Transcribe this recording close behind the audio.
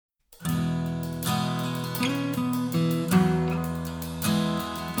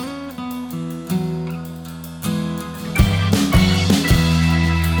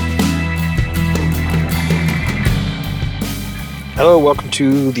Hello, welcome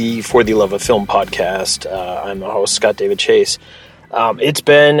to the For the Love of Film podcast. I'm the host, Scott David Chase. It's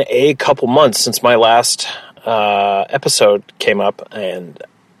been a couple months since my last episode came up, and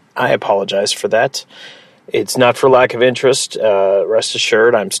I apologize for that. It's not for lack of interest. Rest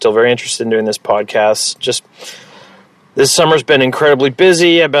assured, I'm still very interested in doing this podcast. Just this summer's been incredibly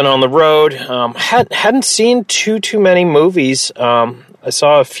busy. I've been on the road. Hadn't seen too many movies. I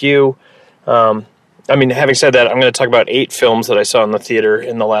saw a few. Having said that, I'm going to talk about 8 films that I saw in the theater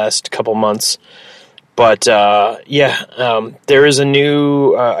in the last couple months. But, there is a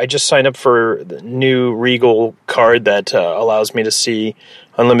new... I just signed up for the new Regal card that allows me to see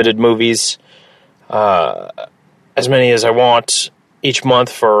unlimited movies, as many as I want each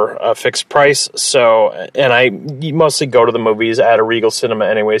month for a fixed price. And I mostly go to the movies at a Regal Cinema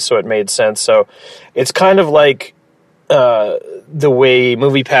anyway, so it made sense. So it's kind of like the way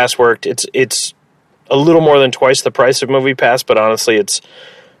MoviePass worked. It's a little more than twice the price of MoviePass, but honestly, it's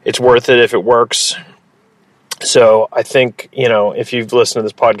worth it if it works. So I think, if you've listened to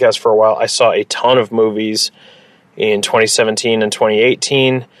this podcast for a while, I saw a ton of movies in 2017 and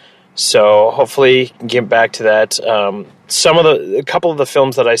 2018. So hopefully get back to that. A couple of the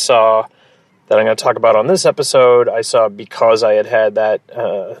films that I saw that I'm going to talk about on this episode, I saw because I had that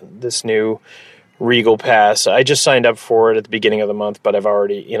this new Regal Pass. I just signed up for it at the beginning of the month, but I've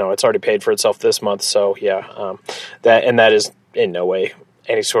already, it's already paid for itself this month. So yeah, that is in no way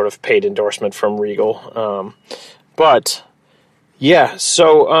any sort of paid endorsement from Regal. But yeah,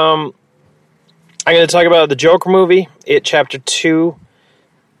 so I'm going to talk about the Joker movie, It Chapter 2,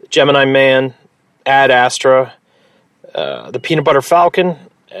 Gemini Man, Ad Astra, The Peanut Butter Falcon,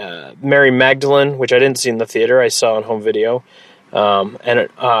 Mary Magdalene, which I didn't see in the theater, I saw on home video, and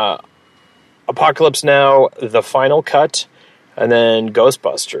Apocalypse Now, The Final Cut, and then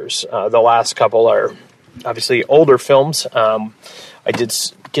Ghostbusters. The last couple are obviously older films. I did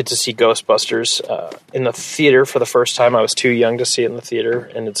get to see Ghostbusters in the theater for the first time. I was too young to see it in the theater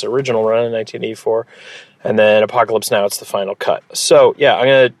in its original run in 1984. And then Apocalypse Now, it's The Final Cut. So, yeah, I'm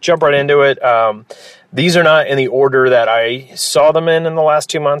going to jump right into it. These are not in the order that I saw them in the last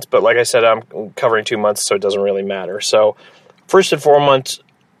 2 months, but like I said, I'm covering 2 months, so it doesn't really matter. So, first and foremost,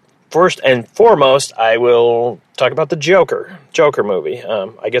 I will talk about the Joker movie.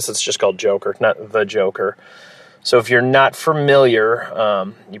 I guess it's just called Joker, not The Joker. So if you're not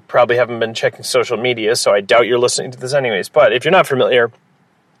familiar, you probably haven't been checking social media, so I doubt you're listening to this anyways. But if you're not familiar,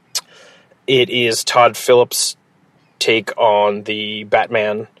 it is Todd Phillips' take on the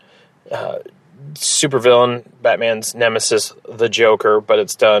Batman supervillain, Batman's nemesis, the Joker, but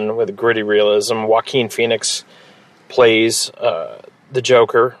it's done with gritty realism. Joaquin Phoenix plays the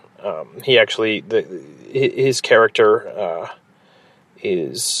Joker. He actually, his character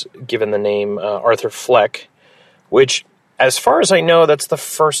is given the name Arthur Fleck, which, as far as I know, that's the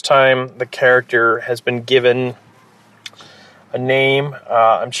first time the character has been given a name.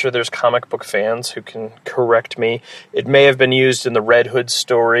 I'm sure there's comic book fans who can correct me. It may have been used in the Red Hood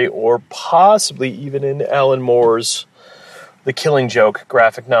story, or possibly even in Alan Moore's The Killing Joke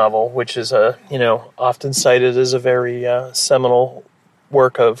graphic novel, which is often cited as a very seminal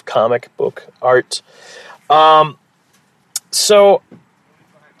work of comic book art. So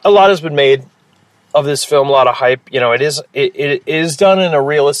a lot has been made of this film, a lot of hype. It is done in a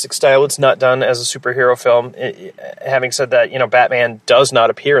realistic style. It's not done as a superhero film. Having said that, Batman does not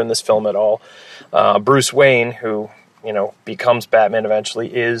appear in this film at all. Bruce Wayne, who, becomes Batman eventually,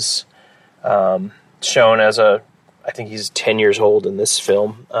 is shown as I think he's 10 years old in this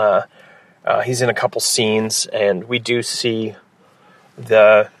film. He's in a couple scenes, and we do see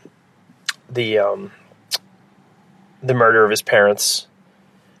the murder of his parents,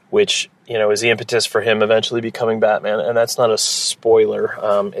 which is the impetus for him eventually becoming Batman, and that's not a spoiler.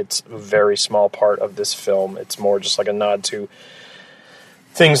 It's a very small part of this film. It's more just like a nod to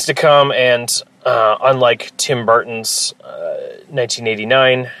things to come, and unlike Tim Burton's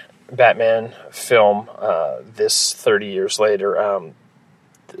 1989 Batman film, this 30 years later,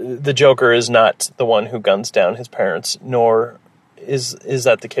 the Joker is not the one who guns down his parents, nor is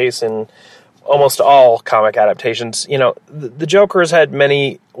that the case in almost all comic adaptations. The Joker has had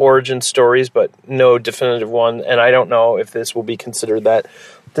many origin stories, but no definitive one, and I don't know if this will be considered that.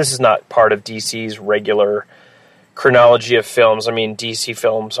 This is not part of DC's regular chronology of films. I mean, DC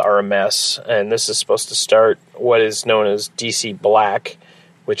films are a mess, and this is supposed to start what is known as DC Black,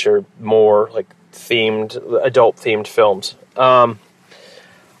 which are more like adult-themed films. I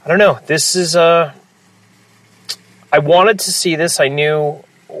don't know. This is I wanted to see this. I knew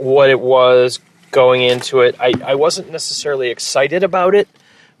what it was going into it. I wasn't necessarily excited about it,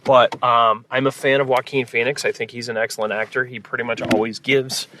 But I'm a fan of Joaquin Phoenix. I think he's an excellent actor. He pretty much always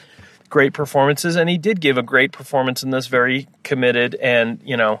gives great performances, and he did give a great performance in this, very committed and,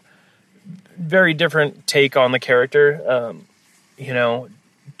 very different take on the character.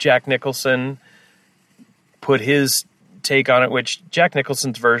 Jack Nicholson put his take on it, which Jack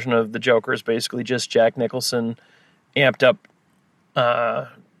Nicholson's version of the Joker is basically just Jack Nicholson amped up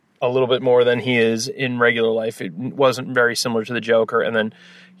a little bit more than he is in regular life. It wasn't very similar to the Joker. And then,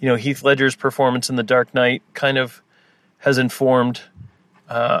 Heath Ledger's performance in The Dark Knight kind of has informed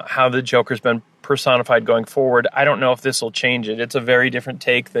how the Joker's been personified going forward. I don't know if this will change it. It's a very different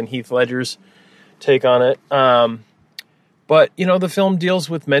take than Heath Ledger's take on it. But, the film deals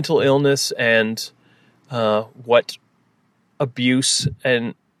with mental illness and what abuse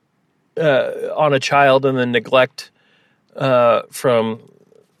and on a child and then neglect from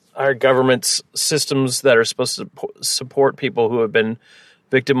our government's systems that are supposed to support people who have been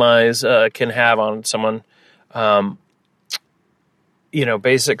victimized can have on someone.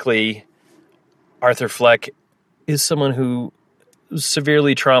 Basically, Arthur Fleck is someone who was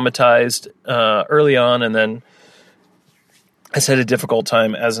severely traumatized early on and then has had a difficult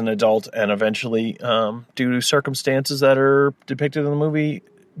time as an adult, and eventually, due to circumstances that are depicted in the movie,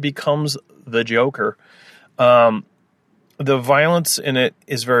 becomes the Joker. The violence in it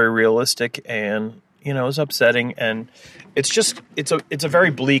is very realistic and, is upsetting, and it's a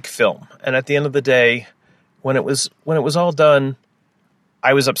very bleak film. And at the end of the day, when it was all done,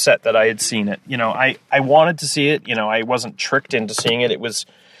 I was upset that I had seen it. I wanted to see it. I wasn't tricked into seeing it. It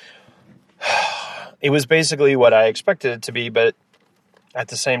was basically what I expected it to be, but at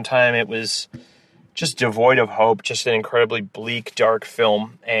the same time, it was just devoid of hope, just an incredibly bleak, dark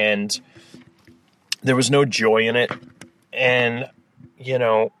film, and there was no joy in it. And,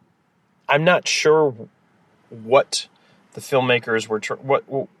 I'm not sure what the filmmakers were,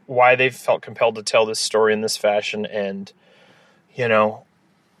 why they felt compelled to tell this story in this fashion, and,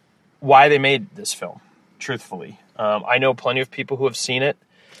 why they made this film, truthfully. I know plenty of people who have seen it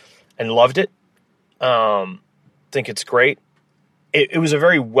and loved it. Think it's great. It was a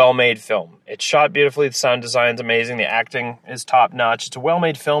very well-made film. It's shot beautifully. The sound design's amazing. The acting is top-notch. It's a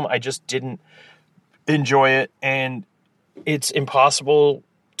well-made film. I just didn't enjoy it, and it's impossible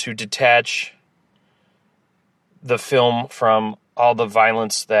to detach the film from all the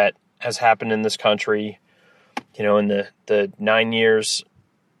violence that has happened in this country, in the 9 years,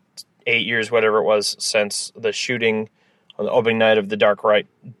 8 years, whatever it was, since the shooting on the opening night of The Dark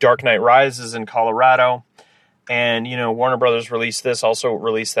Knight Rises in Colorado. And, Warner Brothers released this, also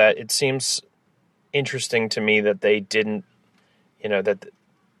released that. It seems interesting to me that they didn't, that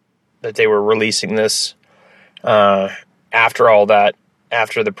they were releasing this after all that,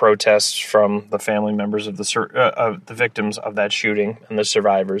 after the protests from the family members of the victims of that shooting and the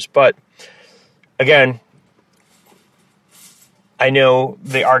survivors. But, again, I know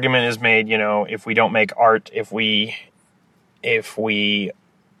the argument is made, if we don't make art, if we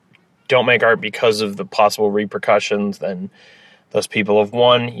don't make art because of the possible repercussions, then those people have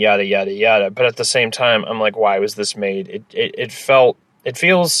won, yada, yada, yada. But at the same time, I'm like, why was this made? It feels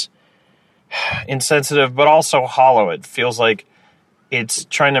insensitive, but also hollow. It feels like it's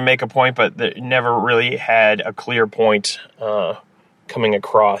trying to make a point, but it never really had a clear point coming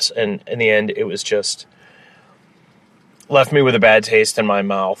across. And in the end, it was just left me with a bad taste in my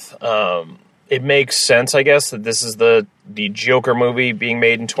mouth. It makes sense, I guess, that this is the Joker movie being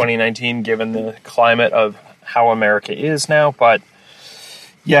made in 2019, given the climate of how America is now. But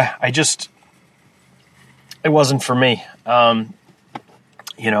yeah, it wasn't for me. I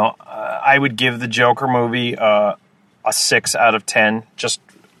would give the Joker movie a 6 out of 10 just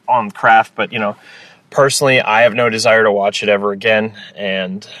on craft. But, personally, I have no desire to watch it ever again.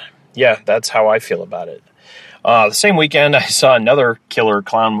 And yeah, that's how I feel about it. The same weekend, I saw another killer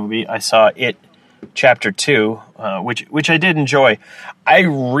clown movie. I saw It Chapter 2, which I did enjoy. I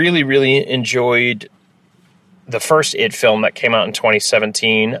really, really enjoyed the first It film that came out in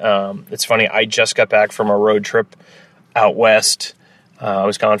 2017. It's funny, I just got back from a road trip out west. I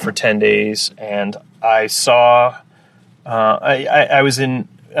was gone for 10 days, and I saw... I was in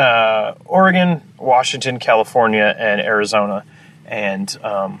Oregon, Washington, California, and Arizona, and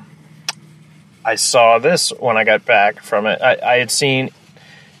I saw this when I got back from it. I had seen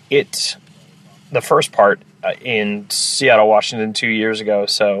it, the first part, in Seattle, Washington 2 years ago.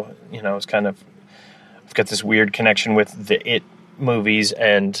 So, it's kind of, I've got this weird connection with the It movies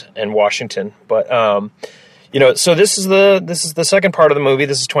and Washington. But, so this is the second part of the movie.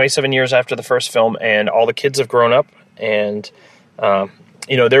 This is 27 years after the first film, and all the kids have grown up, and,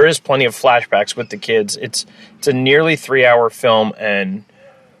 there is plenty of flashbacks with the kids. It's a nearly 3-hour film, and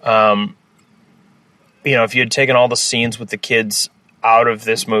If you had taken all the scenes with the kids out of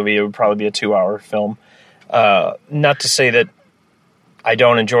this movie, it would probably be a 2-hour film. Not to say that I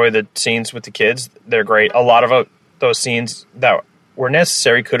don't enjoy the scenes with the kids. They're great. A lot of those scenes that were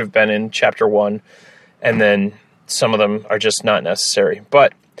necessary could have been in Chapter 1, and then some of them are just not necessary.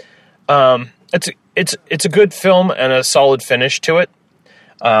 But it's a good film and a solid finish to it.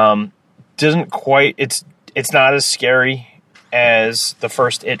 Doesn't quite... It's not as scary as the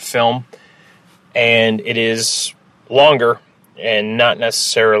first It film, and it is longer and not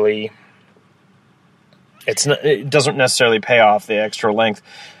necessarily... It doesn't necessarily pay off the extra length.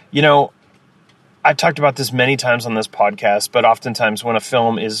 I've talked about this many times on this podcast, but oftentimes when a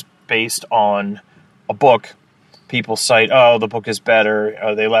film is based on a book, people cite, oh, the book is better,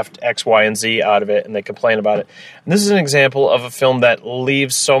 or they left X, Y, and Z out of it, and they complain about it. And this is an example of a film that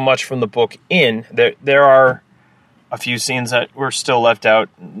leaves so much from the book in. There are a few scenes that were still left out,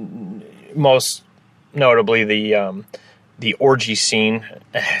 most notably the orgy scene.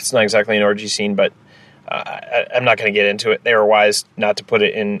 It's not exactly an orgy scene, but I'm not going to get into it. They were wise not to put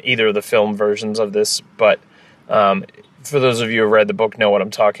it in either of the film versions of this, but for those of you who have read the book know what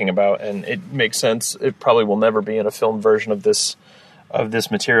I'm talking about, and it makes sense. It probably will never be in a film version of this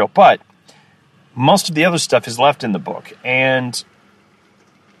material, but most of the other stuff is left in the book. And,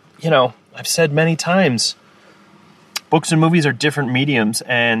 I've said many times, books and movies are different mediums,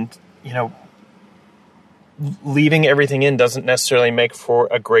 and, leaving everything in doesn't necessarily make for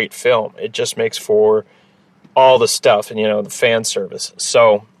a great film. It just makes for all the stuff and, the fan service.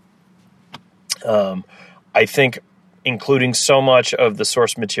 So I think including so much of the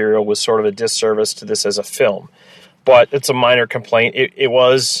source material was sort of a disservice to this as a film. But it's a minor complaint. It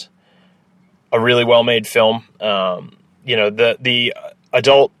was a really well-made film. The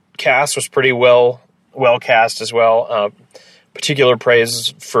adult cast was pretty well cast as well. Particular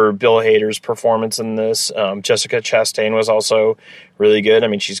praise for Bill Hader's performance in this. Jessica Chastain was also really good. I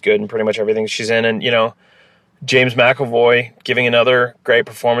mean, she's good in pretty much everything she's in. And, James McAvoy giving another great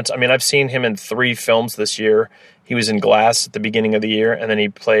performance. I mean, I've seen him in 3 films this year. He was in Glass at the beginning of the year, and then he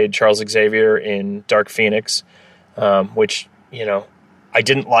played Charles Xavier in Dark Phoenix, which, I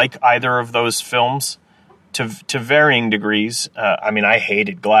didn't like either of those films to varying degrees. I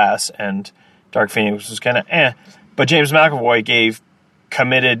hated Glass, and Dark Phoenix was kind of But James McAvoy gave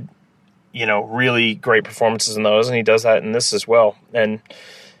committed, really great performances in those, and he does that in this as well. And,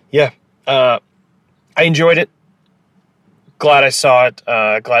 I enjoyed it. Glad I saw it.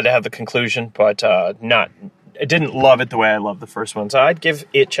 Glad to have the conclusion, but I didn't love it the way I loved the first one. So I'd give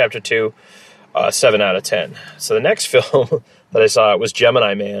it Chapter 2 7 out of 10. So the next film that I saw was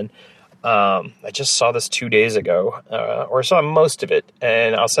Gemini Man. I just saw this 2 days ago, or saw most of it,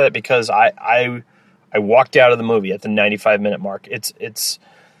 and I'll say it because I walked out of the movie at the 95-minute mark. It's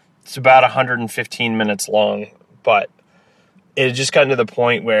about 115 minutes long, but it just got to the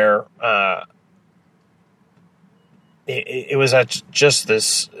point where it was at just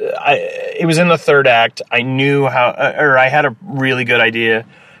this. It was in the third act. I knew I had a really good idea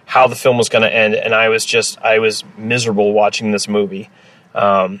how the film was going to end, and I was miserable watching this movie.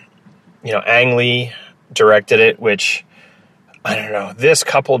 Ang Lee directed it, which I don't know. This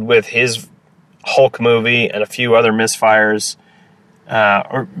coupled with his Hulk movie and a few other misfires,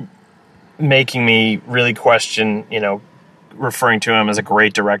 are making me really question, referring to him as a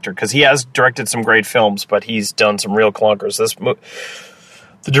great director, because he has directed some great films, but he's done some real clunkers.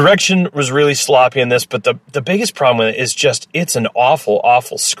 The direction was really sloppy in this, but the biggest problem with it is just it's an awful,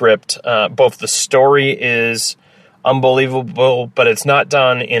 awful script. Both the story is unbelievable, but it's not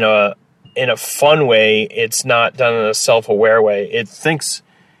done in a fun way. It's not done in a self-aware way. It thinks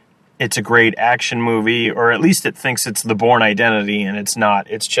it's a great action movie, or at least it thinks it's The Bourne Identity, and it's not.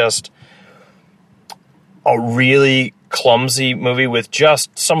 It's just a really clumsy movie with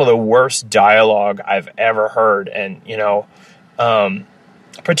just some of the worst dialogue I've ever heard. And,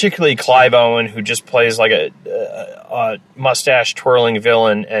 particularly Clive Owen, who just plays like a mustache-twirling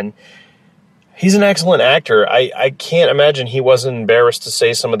villain, and he's an excellent actor. I can't imagine he wasn't embarrassed to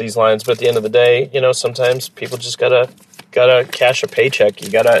say some of these lines, but at the end of the day, sometimes people just gotta cash a paycheck. You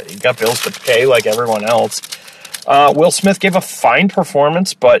got bills to pay like everyone else. Will Smith gave a fine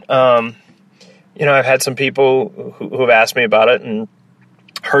performance, but I've had some people who have asked me about it and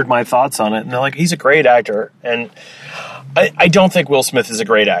heard my thoughts on it, and they're like, he's a great actor. And I don't think Will Smith is a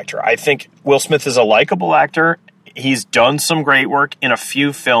great actor. I think Will Smith is a likable actor. He's done some great work in a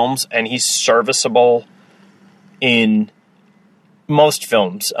few films, and he's serviceable in most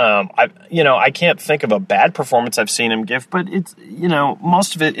films. I can't think of a bad performance I've seen him give, but it's,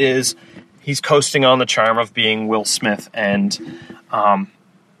 most of it is he's coasting on the charm of being Will Smith. And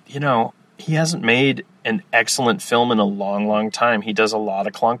he hasn't made an excellent film in a long, long time. He does a lot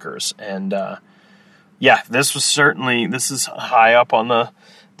of clunkers. And, this is high up on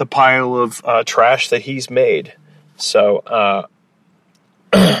the pile of trash that he's made. So,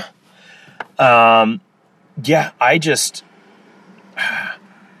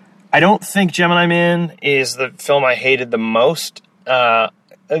 I don't think Gemini Man is the film I hated the most.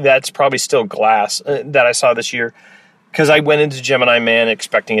 That's probably still Glass that I saw this year, because I went into Gemini Man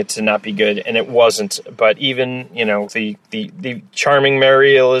expecting it to not be good, and it wasn't. But even, the charming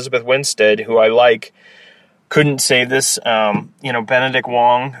Mary Elizabeth Winstead, who I like, couldn't save this. Benedict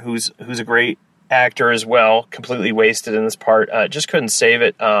Wong, who's a great actor as well, completely wasted in this part. Just couldn't save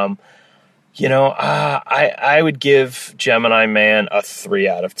it. I would give Gemini Man a 3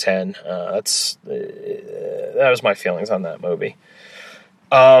 out of 10. That was my feelings on that movie.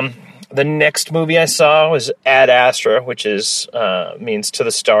 The next movie I saw was Ad Astra, which means To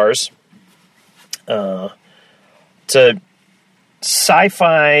the Stars. It's a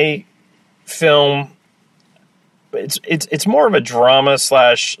sci-fi film. It's more of a drama /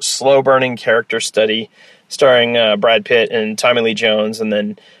 slow burning character study, starring Brad Pitt and Tommy Lee Jones, and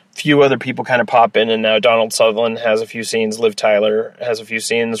then few other people kind of pop in, and now Donald Sutherland has a few scenes, Liv Tyler has a few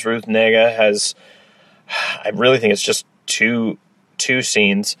scenes, Ruth Negga has, I really think it's just two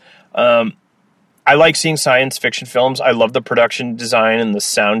scenes. I like seeing science fiction films. I love the production design and the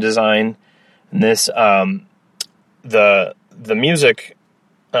sound design. And this, the music,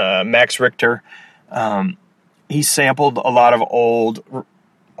 Max Richter, he sampled a lot of old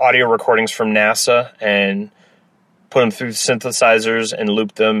audio recordings from NASA and put them through synthesizers and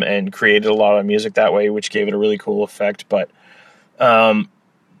looped them and created a lot of music that way, which gave it a really cool effect. But, the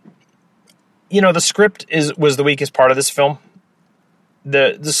script was the weakest part of this film.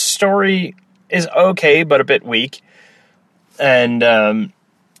 The story is okay, but a bit weak. And, the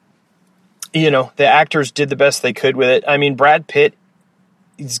actors did the best they could with it. I mean, Brad Pitt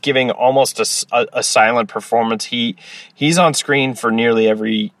is giving almost a silent performance. He's on screen for nearly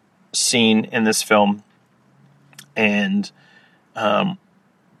every scene in this film. And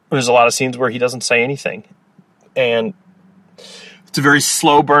there's a lot of scenes where he doesn't say anything. And it's a very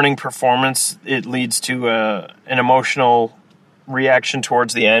slow-burning performance. It leads to an emotional reaction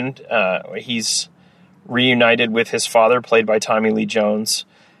towards the end. He's reunited with his father, played by Tommy Lee Jones.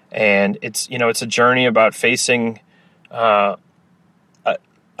 And it's a journey about facing a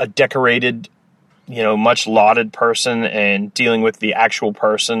decorated, much lauded person and dealing with the actual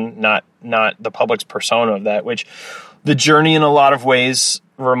person, not the public's persona of that, which the journey in a lot of ways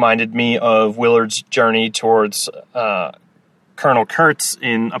reminded me of Willard's journey towards Colonel Kurtz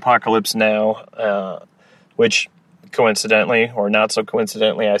in Apocalypse Now, which coincidentally, or not so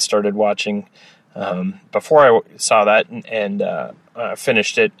coincidentally, I started watching before I saw that and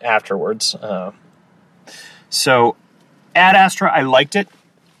finished it afterwards. So Ad Astra, I liked it,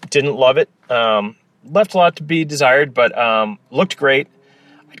 didn't love it. Left a lot to be desired, but looked great.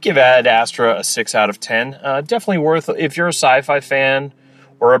 I'd give Ad Astra a 6 out of 10. Definitely worth, if you're a sci-fi fan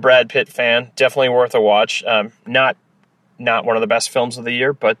or a Brad Pitt fan, definitely worth a watch. Not one of the best films of the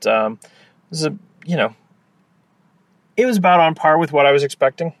year, but it was about on par with what I was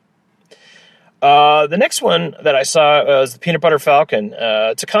expecting. The next one that I saw was The Peanut Butter Falcon.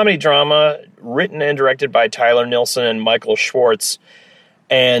 It's a comedy drama written and directed by Tyler Nilson and Michael Schwartz.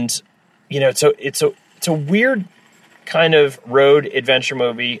 And, it's a weird kind of road adventure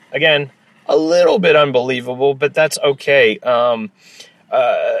movie. Again, a little bit unbelievable, but that's okay.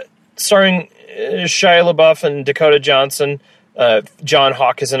 Starring Shia LaBeouf and Dakota Johnson. John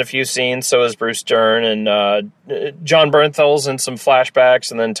Hawke is in a few scenes, so is Bruce Dern, and John Bernthal's in some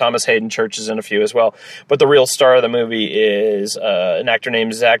flashbacks, and then Thomas Hayden Church is in a few as well. But the real star of the movie is an actor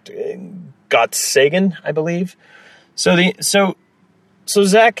named Zach Gottsagen, I believe. So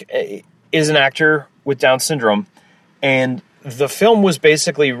Zach is an actor with Down syndrome, and the film was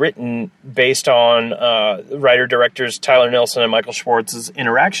basically written based on writer-directors Tyler Nilson and Michael Schwartz's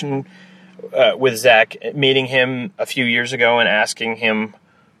interaction with Zach, meeting him a few years ago and asking him,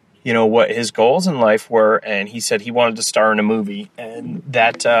 what his goals in life were, and he said he wanted to star in a movie, and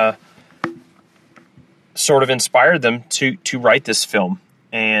that sort of inspired them to write this film.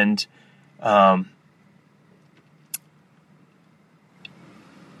 And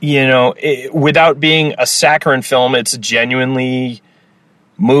without being a saccharine film, it's a genuinely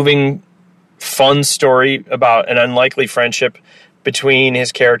moving, fun story about an unlikely friendship between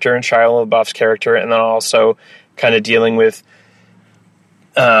his character and Shia LaBeouf's character, and then also kind of dealing with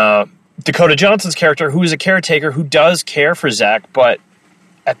Dakota Johnson's character, who is a caretaker who does care for Zach, but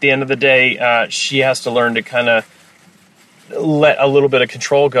at the end of the day, she has to learn to kind of let a little bit of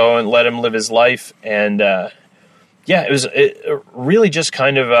control go and let him live his life. And it was really just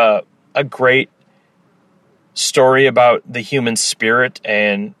kind of a great story about the human spirit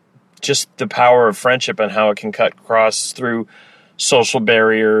and just the power of friendship and how it can cut across through social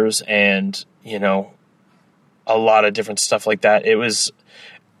barriers and, a lot of different stuff like that. It's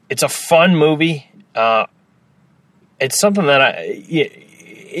a fun movie. It's something that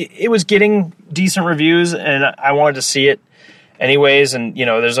it was getting decent reviews, and I wanted to see it anyways. And,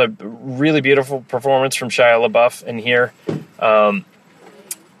 there's a really beautiful performance from Shia LaBeouf in here.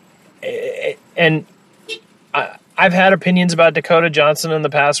 And I've had opinions about Dakota Johnson in the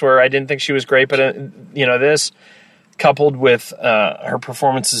past where I didn't think she was great, but, this coupled with her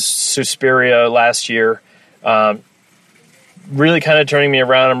performance as Suspiria last year, really kind of turning me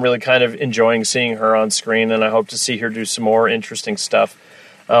around. I'm really kind of enjoying seeing her on screen, and I hope to see her do some more interesting stuff.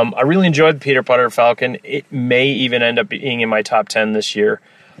 I really enjoyed Peter Butter Falcon. It may even end up being in my top 10 this year.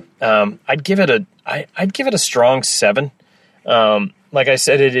 I'd give it a strong 7. Like I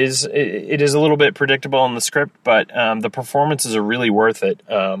said, it is a little bit predictable in the script, but the performances are really worth it.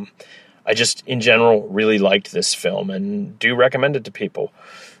 I just, in general, really liked this film and do recommend it to people.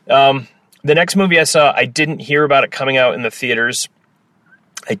 The next movie I saw, I didn't hear about it coming out in the theaters.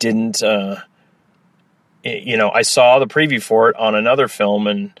 I didn't, I saw the preview for it on another film,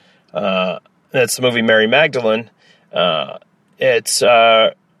 and that's the movie Mary Magdalene. It's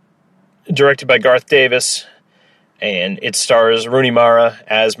directed by Garth Davis, and it stars Rooney Mara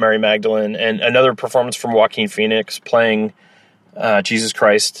as Mary Magdalene, and another performance from Joaquin Phoenix playing Jesus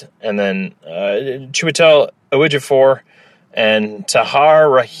Christ, and then Chiwetel Ejiofor and Tahar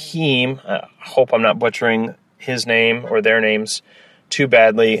Rahim. I hope I'm not butchering his name or their names too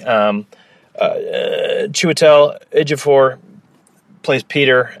badly. Chiwetel Ejiofor plays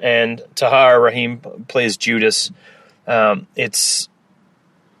Peter, and Tahar Rahim plays Judas. It's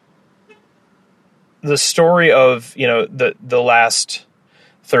the story of, the last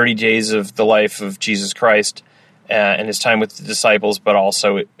 30 days of the life of Jesus Christ and his time with the disciples, but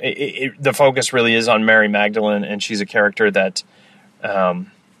also the focus really is on Mary Magdalene, and she's a character that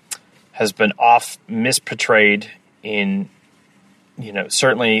has been misportrayed in,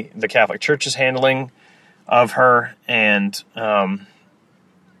 certainly the Catholic Church's handling of her, and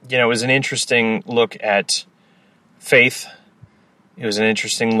it was an interesting look at faith. It was an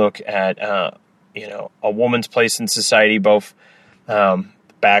interesting look at a woman's place in society, both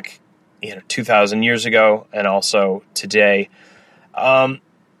back 2,000 years ago and also today.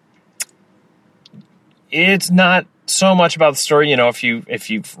 It's not so much about the story.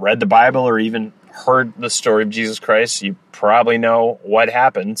 If you've read the Bible or even heard the story of Jesus Christ, you probably know what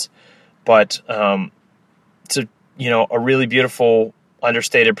happens. But it's a really beautiful,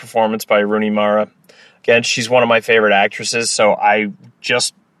 understated performance by Rooney Mara. Again, she's one of my favorite actresses, so I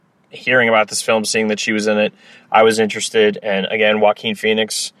just hearing about this film, seeing that she was in it, I was interested. And again, Joaquin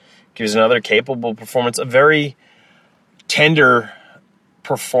Phoenix gives another capable performance, a very tender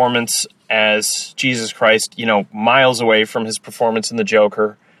performance as Jesus Christ, miles away from his performance in The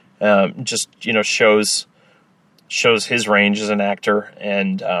Joker. Shows his range as an actor.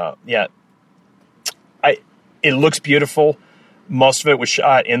 And it looks beautiful. Most of it was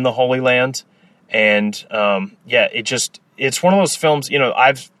shot in the Holy Land. And it's one of those films,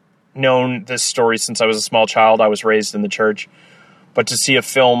 I've known this story since I was a small child. I was raised in the church. But to see a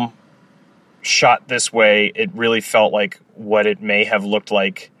film shot this way, it really felt like what it may have looked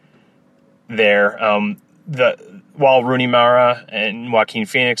like there. While Rooney Mara and Joaquin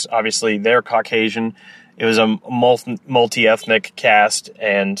Phoenix, obviously they're Caucasian, it was a multi-ethnic cast,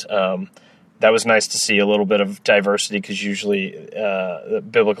 and that was nice to see a little bit of diversity, because usually the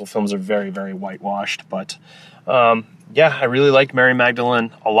biblical films are very, very whitewashed. But I really liked Mary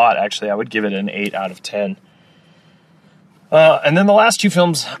Magdalene a lot, actually. I would give it an 8 out of 10. And then the last two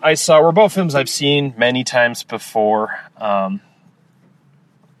films I saw were both films I've seen many times before. Like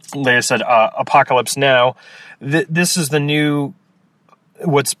I said, Apocalypse Now. This is the new,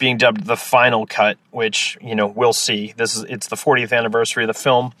 what's being dubbed the final cut, which, we'll see. It's the 40th anniversary of the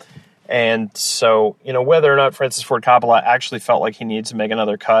film. And so, whether or not Francis Ford Coppola actually felt like he needed to make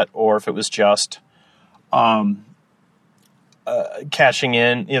another cut, or if it was just cashing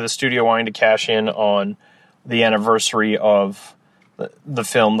in, the studio wanting to cash in on the anniversary of the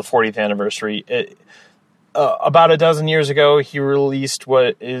film, the 40th anniversary. About a dozen years ago, he released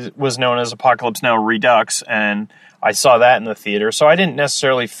what was known as Apocalypse Now Redux, and I saw that in the theater. So I didn't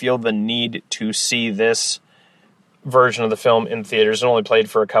necessarily feel the need to see this version of the film in theaters. It only played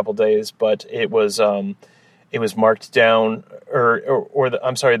for a couple days, but it was it was marked down,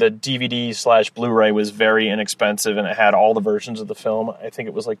 the DVD / Blu-ray was very inexpensive, and it had all the versions of the film. I think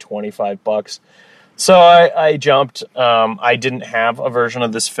it was like $25. So I jumped. I didn't have a version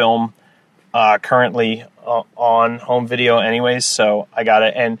of this film currently on home video anyways, so I got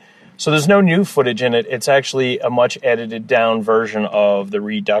it. And so there's no new footage in it. It's actually a much edited down version of the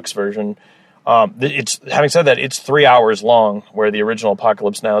Redux version. Having said that, it's 3 hours long, where the original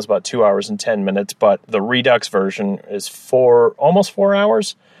Apocalypse Now is about 2 hours and 10 minutes, but the Redux version is almost 4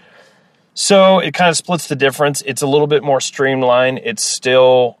 hours. So it kind of splits the difference. It's a little bit more streamlined. It's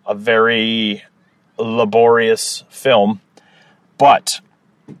still a very laborious film, but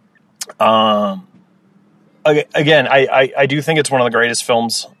again, I do think it's one of the greatest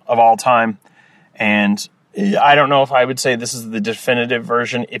films of all time, and I don't know if I would say this is the definitive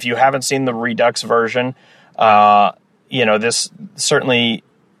version. If you haven't seen the Redux version, this certainly,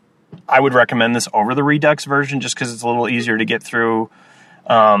 I would recommend this over the Redux version just because it's a little easier to get through.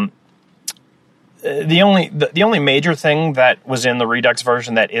 The only major thing that was in the Redux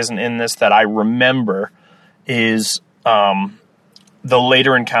version that isn't in this that I remember is the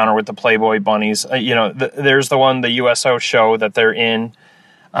later encounter with the Playboy bunnies. There's the USO show that they're in,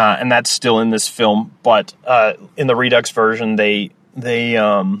 and that's still in this film. But in the Redux version, they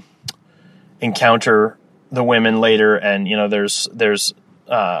encounter the women later, and there's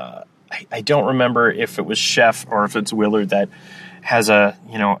I don't remember if it was Chef or if it's Willard that has a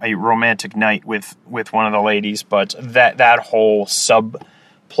romantic night with one of the ladies, but that whole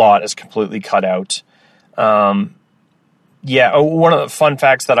subplot is completely cut out. One of the fun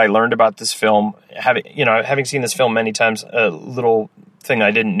facts that I learned about this film, having seen this film many times, a little thing I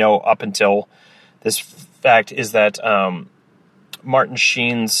didn't know up until this fact is that Martin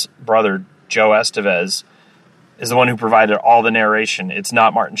Sheen's brother, Joe Estevez, is the one who provided all the narration. It's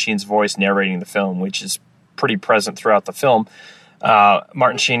not Martin Sheen's voice narrating the film, which is pretty present throughout the film.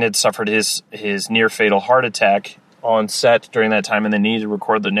 Martin Sheen had suffered his near-fatal heart attack on set during that time, and they needed to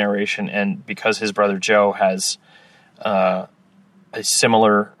record the narration, and because his brother Joe has a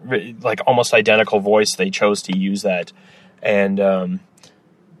similar, like almost identical voice, they chose to use that. And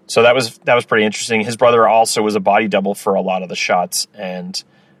so that was pretty interesting. His brother also was a body double for a lot of the shots, and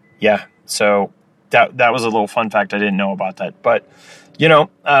so that was a little fun fact I didn't know about that. But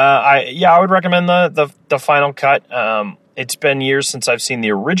I would recommend the final cut. It's been years since I've seen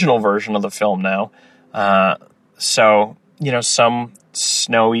the original version of the film now. So some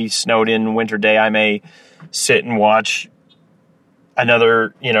snowed in winter day, I may sit and watch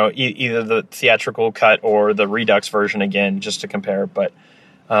another, either the theatrical cut or the Redux version again, just to compare. But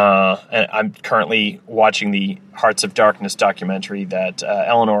and I'm currently watching the Hearts of Darkness documentary that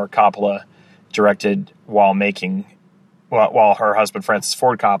Eleanor Coppola directed while her husband Francis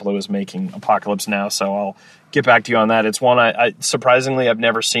Ford Coppola was making Apocalypse Now. So I'll get back to you on that. It's one I surprisingly I've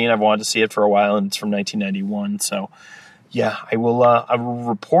never seen. I've wanted to see it for a while, and it's from 1991. So I will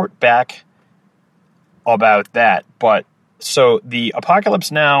report back about that. But so the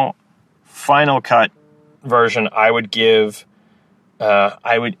Apocalypse Now final cut version, I would give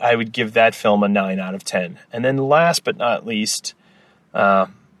that film a 9 out of 10. And then last but not least, I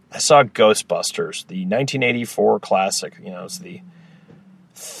saw Ghostbusters, the 1984 classic. It's the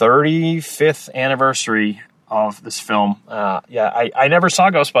 35th anniversary of this film. I never saw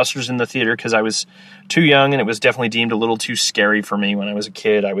Ghostbusters in the theater because I was too young, and it was definitely deemed a little too scary for me when I was a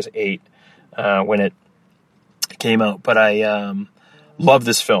kid. I was 8 when it came out, but I love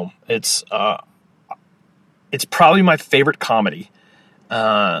this film. It's probably my favorite comedy.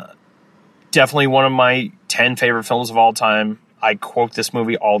 Definitely one of my 10 favorite films of all time. I quote this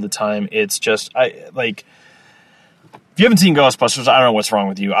movie all the time. It's just, if you haven't seen Ghostbusters, I don't know what's wrong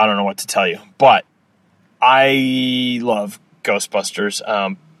with you. I don't know what to tell you. But I love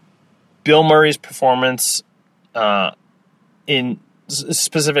Ghostbusters. Bill Murray's performance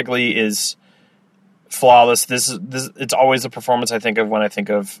specifically is flawless. It's always the performance I think of when I think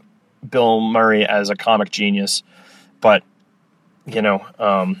of Bill Murray as a comic genius. But,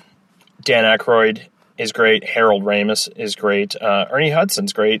 Dan Aykroyd is great. Harold Ramis is great. Ernie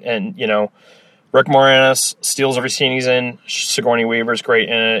Hudson's great. And, Rick Moranis steals every scene he's in. Sigourney Weaver's great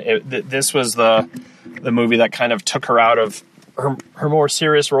in it. This was the movie that kind of took her out of her more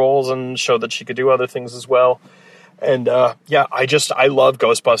serious roles and showed that she could do other things as well. And, I love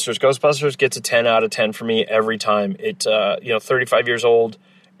Ghostbusters. Ghostbusters gets a 10 out of 10 for me every time. It, 35 years old.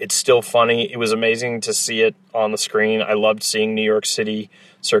 It's still funny. It was amazing to see it on the screen. I loved seeing New York City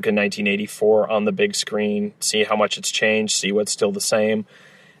circa 1984 on the big screen, see how much it's changed, see what's still the same.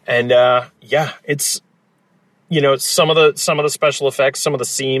 And it's some of the special effects, some of the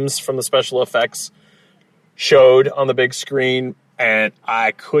seams from the special effects showed on the big screen, and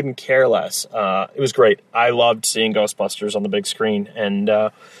I couldn't care less. It was great. I loved seeing Ghostbusters on the big screen, and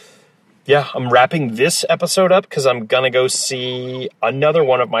I'm wrapping this episode up because I'm going to go see another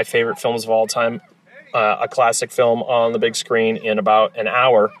one of my favorite films of all time, a classic film on the big screen in about an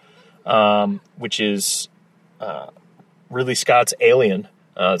hour, which is Ridley Scott's Alien.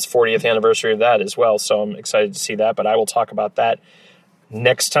 It's 40th anniversary of that as well, so I'm excited to see that, but I will talk about that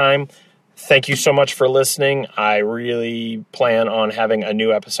next time. Thank you so much for listening. I really plan on having a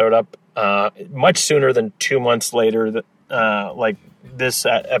new episode up much sooner than 2 months later, like this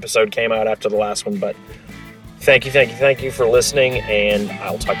episode came out after the last one, but thank you for listening, and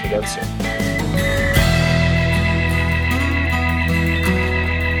I'll talk to you again soon.